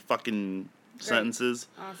witty fucking sentences.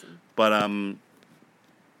 Awesome. But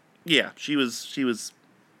yeah, she was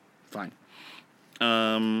fine.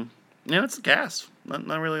 Yeah, that's the cast.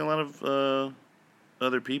 Not really a lot of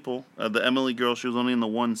other people. The Emily girl, she was only in the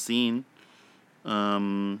one scene.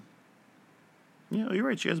 Yeah, you're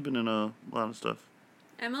right. She has been in a lot of stuff.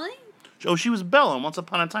 Emily? Oh, she was Bella in Once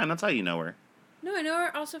Upon a Time. That's how you know her. No, I know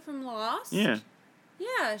her also from Lost. Yeah.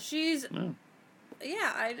 Yeah, she's. Oh,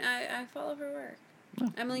 Yeah, I follow her work.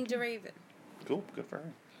 Oh. Emily DeRaven. cool. Good for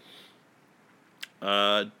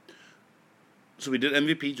her. So we did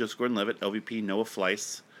MVP, Joseph Gordon-Levitt, LVP, Noah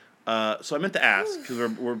Fleiss. So I meant to ask,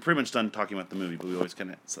 because we're pretty much done talking about the movie, but we always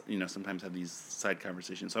kind of, sometimes have these side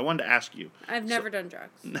conversations. So I wanted to ask you. I've never done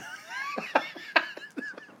drugs.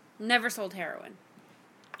 Never sold heroin.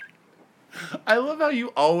 I love how you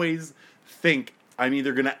always think I'm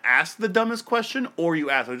either going to ask the dumbest question or you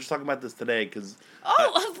ask. I was just talking about this today because...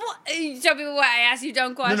 you tell people why I ask you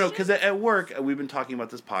dumb questions? No, because at work, we've been talking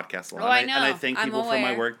about this podcast a lot. Oh, I know. And I thank I'm people from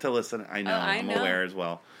my aware. work to listen. I know. I'm aware as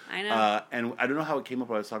well. I know. And I don't know how it came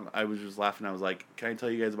up. I was just laughing. I was like, can I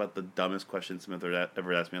tell you guys about the dumbest question Smith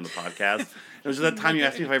ever asked me on the podcast? It was that time you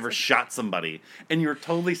asked me if I ever shot somebody. And you were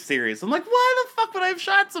totally serious. I'm like, why the fuck would I have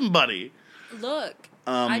shot somebody? Look,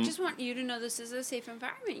 I just want you to know this is a safe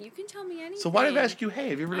environment. You can tell me anything. So why did I ask you, hey,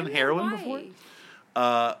 have you ever done heroin before?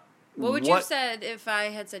 What would you have said if I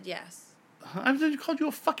had said yes? I called you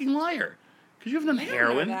a fucking liar. Because you haven't done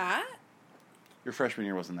heroin. Know that. Your freshman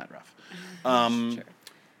year wasn't that rough. Sure.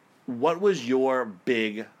 What was your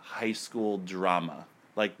big high school drama?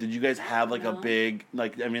 Like, did you guys have, like, a big,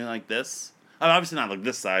 like this? I mean, obviously not, like,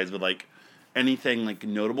 this size, but, like, anything, like,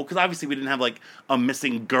 notable? Because obviously we didn't have, like, a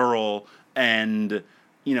missing girl and,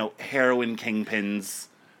 heroin kingpins.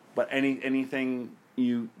 But anything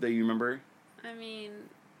that you remember? I mean,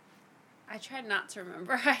 I tried not to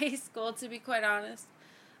remember high school, to be quite honest.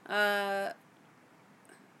 Not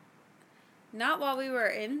while we were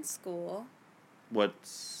in school.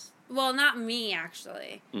 Well, not me,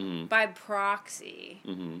 actually. Mm-hmm. By proxy.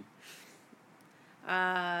 Mm-hmm.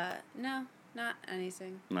 No, not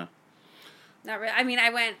anything. No. Not really. I mean,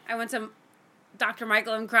 I went to Dr.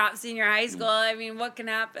 Michael M. Kropp Senior High School. I mean, what can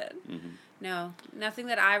happen? Mm-hmm. No, nothing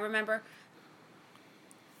that I remember.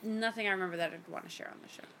 Nothing I remember that I'd want to share on the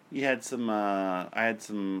show. You had some, I had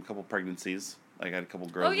a couple pregnancies. Like, I had a couple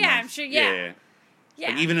girls. Oh, yeah, I'm sure, yeah.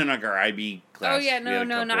 Like, even in, like, our IB class. Oh, yeah, no,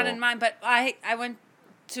 not in mine. But I went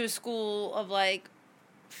to a school of, like,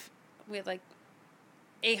 we had, like,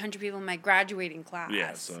 800 people in my graduating class.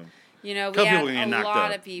 Yeah, so. We had a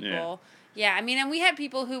lot of people. Yeah, I mean, and we had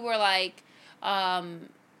people who were, like,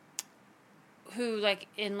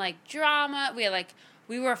 in, like, drama. We had, like,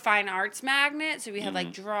 we were a fine arts magnet, so we had,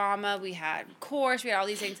 like, drama. We had chorus. We had all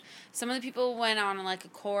these things. Some of the people went on, like, a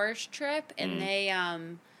chorus trip, and they, I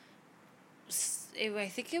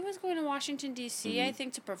think it was going to Washington, D.C., I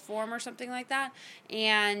think, to perform or something like that.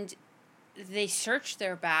 And they searched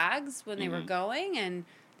their bags when they were going, and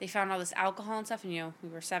they found all this alcohol and stuff. And, we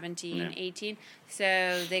were 17, 18.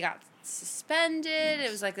 So they got suspended. It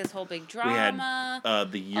was like this whole big drama.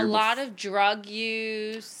 We had a lot of drug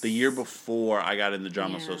use. The year before I got into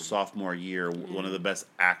drama, so sophomore year, one of the best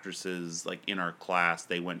actresses, like, in our class,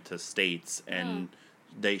 they went to States, and...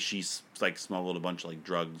 She like smuggled a bunch of like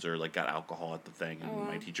drugs or like got alcohol at the thing, and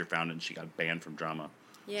my teacher found it and she got banned from drama.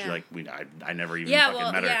 Yeah. She like I never even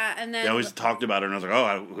fucking met her. Yeah, and then they always talked about her, and I was like,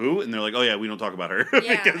 oh, who? And they're like, oh yeah, we don't talk about her.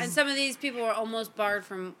 Yeah, and some of these people were almost barred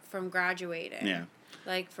from graduating. Yeah.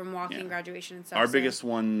 Like from walking graduation and stuff. Our biggest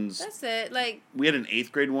ones. That's it. Like we had an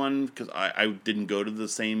 8th grade one because I didn't go to the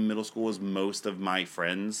same middle school as most of my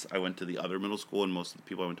friends. I went to the other middle school, and most of the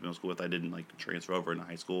people I went to middle school with, I didn't like transfer over into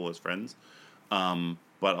high school as friends.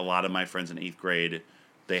 But a lot of my friends in 8th grade,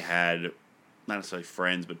 they had not necessarily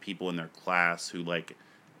friends, but people in their class who like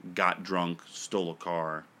got drunk, stole a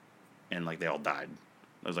car, and like they all died.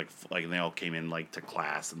 It was like they all came in like to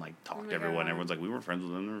class and like talked to everyone. Everyone's like, we were friends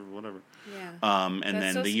with them or whatever. Yeah. And that's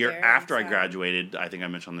then so the year after I graduated, I think I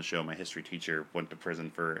mentioned on the show, my history teacher went to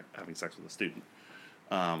prison for having sex with a student.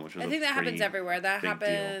 Which was I think that happens everywhere. That deal.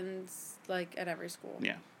 happens like at every school.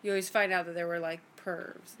 Yeah. You always find out that there were like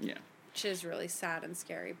pervs. Yeah. Which is really sad and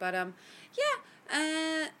scary. But,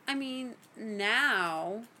 I mean,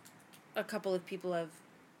 now a couple of people have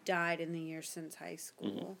died in the years since high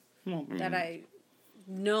school that I've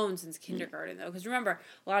known since kindergarten, though. Because remember,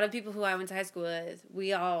 a lot of people who I went to high school with,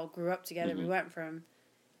 we all grew up together. We went from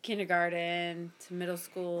kindergarten to middle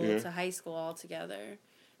school to high school all together.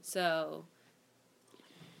 So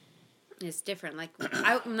it's different. Like,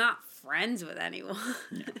 I'm not friends with anyone.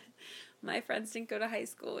 Yeah. My friends didn't go to high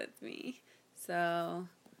school with me. So,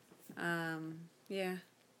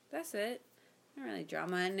 that's it. Not really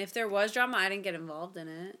drama. And if there was drama, I didn't get involved in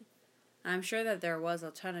it. I'm sure that there was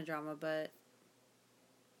a ton of drama, but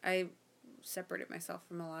I separated myself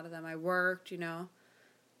from a lot of them. I worked, The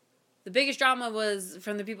biggest drama was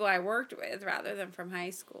from the people I worked with rather than from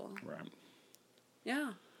high school. Right.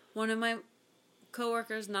 Yeah. One of my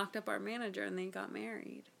coworkers knocked up our manager and they got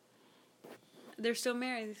married. They're still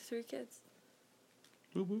married. They have 3 kids.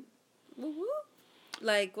 Woo woo. Woo woo.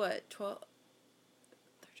 Like, what, 12,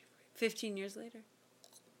 13, 15 years later?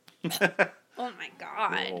 Oh, my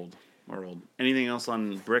God. We're old. We're old. Anything else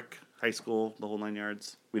on Brick, High School, the whole 9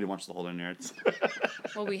 yards? We didn't watch the whole 9 yards.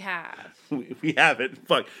 Well, we have. we have it.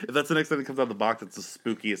 Fuck. If that's the next thing that comes out of the box, it's the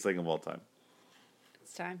spookiest thing of all time.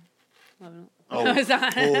 It's time. 11. Oh, No, it's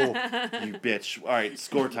not. you bitch. All right,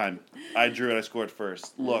 score time. I drew it. I scored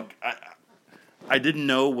first. Look, I didn't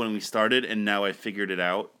know when we started, and now I figured it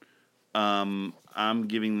out. I'm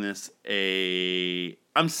giving this a...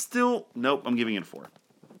 Nope, I'm giving it a 4.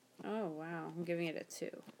 Oh, wow. I'm giving it a 2.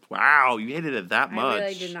 Wow, you hated it that much. I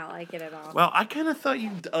really did not like it at all. Well, I kind of thought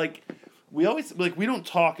you... we always... we don't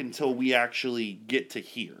talk until we actually get to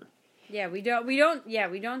here. Yeah, we don't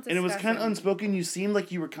discuss And it was kind of it. unspoken. You seemed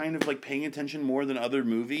like you were kind of, paying attention more than other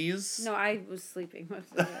movies. No, I was sleeping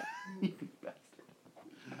most of it.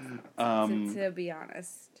 To be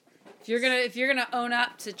honest. If you're gonna own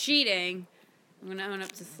up to cheating, I'm gonna own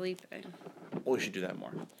up to sleeping. Well, we should do that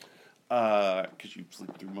more. Because you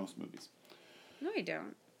sleep through most movies. No, I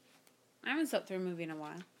don't. I haven't slept through a movie in a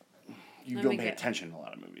while. You don't pay attention to a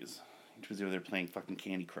lot of movies. Because they're playing fucking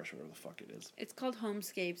Candy Crush or whatever the fuck it is. It's called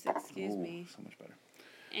Homescapes, excuse me. So much better.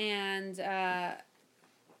 And,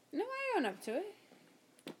 no, I own up to it.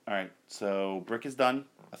 Alright, so Brick is done.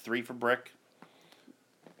 A 3 for Brick.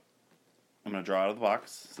 I'm going to draw out of the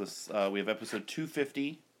box. So this, we have episode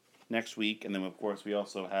 250 next week. And then, of course, we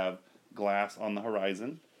also have Glass on the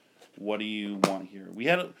horizon. What do you want here? We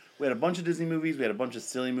had a bunch of Disney movies. We had a bunch of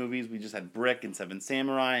silly movies. We just had Brick and Seven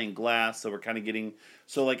Samurai and Glass. So we're kind of getting...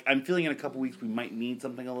 So, I'm feeling in a couple weeks we might need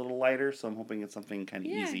something a little lighter. So I'm hoping it's something kind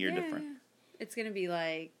of easy or different. Yeah. It's going to be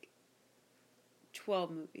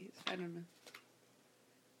 12 movies. I don't know.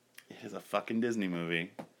 It is a fucking Disney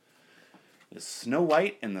movie. It's Snow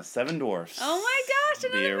White and the Seven Dwarfs. Oh my gosh,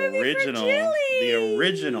 another movie original, for Jilly! The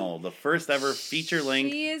original, the first ever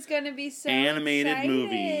feature-length She is going to be so animated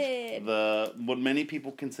excited. movie. What many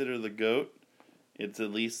people consider the GOAT. It's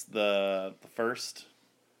at least the first.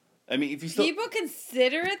 I mean, if you still... People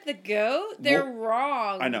consider it the GOAT? They're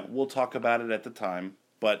wrong. I know. We'll talk about it at the time.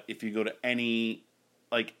 But if you go to any,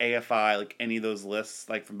 AFI, any of those lists,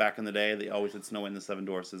 from back in the day, they always said Snow White and the Seven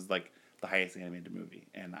Dwarfs is, the highest animated movie.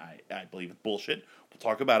 And I believe it's bullshit. We'll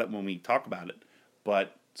talk about it when we talk about it.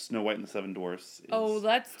 But Snow White and the Seven Dwarfs is... Oh,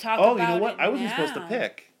 let's talk about it. Oh, you know what? I wasn't now. supposed to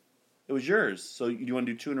pick. It was yours. So do you want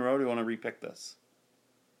to do 2 in a row or do you want to repick this?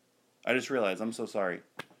 I just realized. I'm so sorry.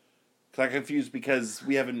 Because I'm confused because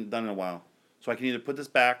we haven't done it in a while. So I can either put this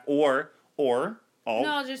back or No,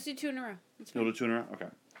 I'll just do 2 in a row. You'll do 2 in a row? Okay.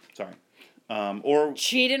 Sorry. Or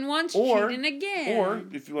cheating once, cheating again. Or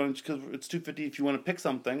if you want, because it's 250, if you want to pick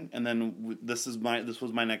something, and then this was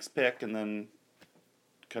my next pick, and then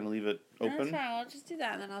kind of leave it open. That's fine. I'll just do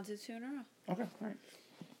that, and then I'll do 2 in a row. Okay, all right.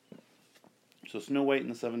 So Snow White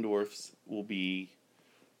and the Seven Dwarfs will be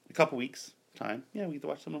a couple weeks time. Yeah, we get to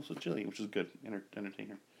watch something else with Jillian, which is good,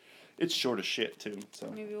 entertainer. It's short as shit too.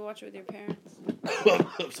 So maybe we'll watch it with your parents.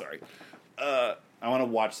 I'm sorry. I want to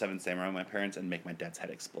watch Seven Samurai with my parents and make my dad's head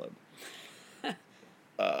explode. What?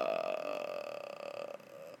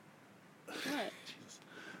 Jesus.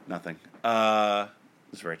 Nothing.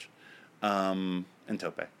 It's Rich. And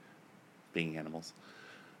Tope. Being animals.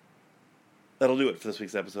 That'll do it for this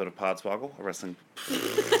week's episode of Podswoggle, a wrestling...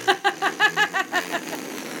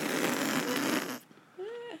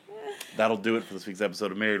 That'll do it for this week's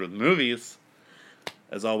episode of Married with Movies.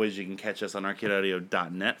 As always, you can catch us on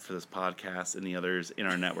arcadeaudio.net for this podcast and the others in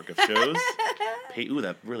our network of shows. Ooh,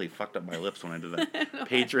 that really fucked up my lips when I did that.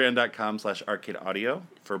 Patreon.com/arcadeaudio.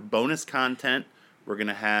 For bonus content, we're going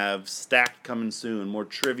to have Stacked coming soon, more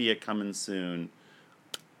trivia coming soon.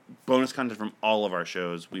 Bonus content from all of our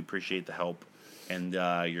shows. We appreciate the help and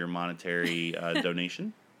your monetary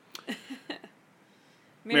donation.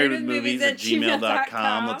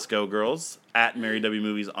 MarriedWithMovies@gmail.com. Let's go, girls. At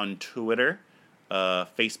MarriedWMovies on Twitter.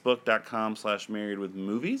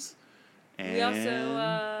 Facebook.com/MarriedWithMovies. And we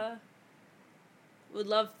also would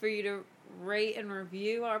love for you to rate and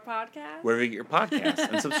review our podcast. Wherever you get your podcast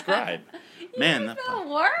and subscribe. Man, that's the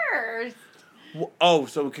worst. Oh,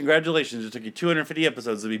 so congratulations. It took you 250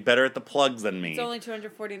 episodes to be better at the plugs than me. It's only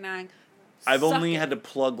 249. I've only had to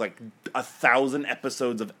plug 1,000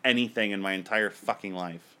 episodes of anything in my entire fucking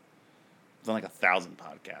life. I've done 1,000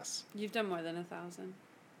 podcasts. You've done more than 1,000.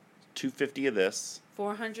 250 of this.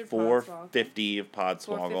 400 450 of Podswoggle.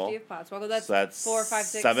 450 of Podswoggle. That's, so that's 4, 5,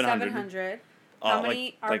 6, 700. 700. How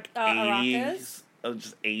many are 80? Aracas?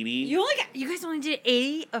 Just 80. You guys only did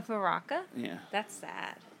 80 of Araca? Yeah. That's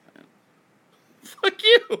sad. Fuck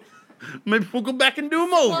you. Maybe we'll go back and do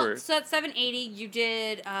them over. Well, so at 780, you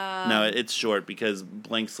did... no, it's short because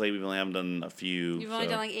Blank Slate, we've only haven't done a few. You've only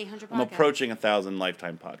done 800 podcasts. I'm approaching 1,000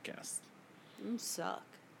 lifetime podcasts. You suck.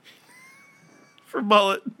 For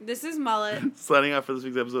Mullet. This is Mullet. Signing off for this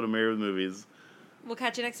week's episode of Married with Movies. We'll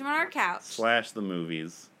catch you next time on our couch. / the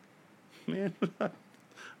movies. Man, I'm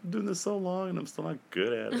doing this so long and I'm still not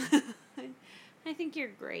good at it. I think you're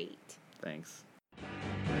great. Thanks.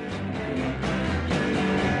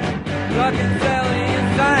 Rockin' Sally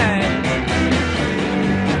inside.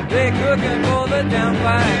 They're cooking for the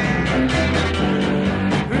downflight.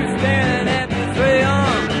 Who's staring at the tray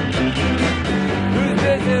arm? Who's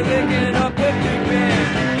busy licking up the big bin?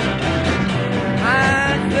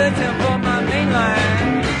 I'm searching for my main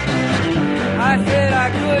line. I said I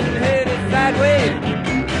couldn't hit it sideways.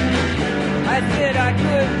 I said I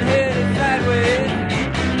couldn't hit it sideways.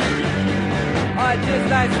 Or just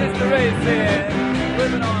like Sister Ray said,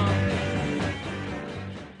 living on.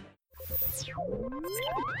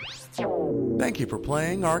 Thank you for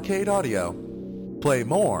playing Arcade Audio. Play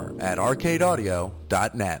more at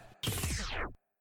arcadeaudio.net.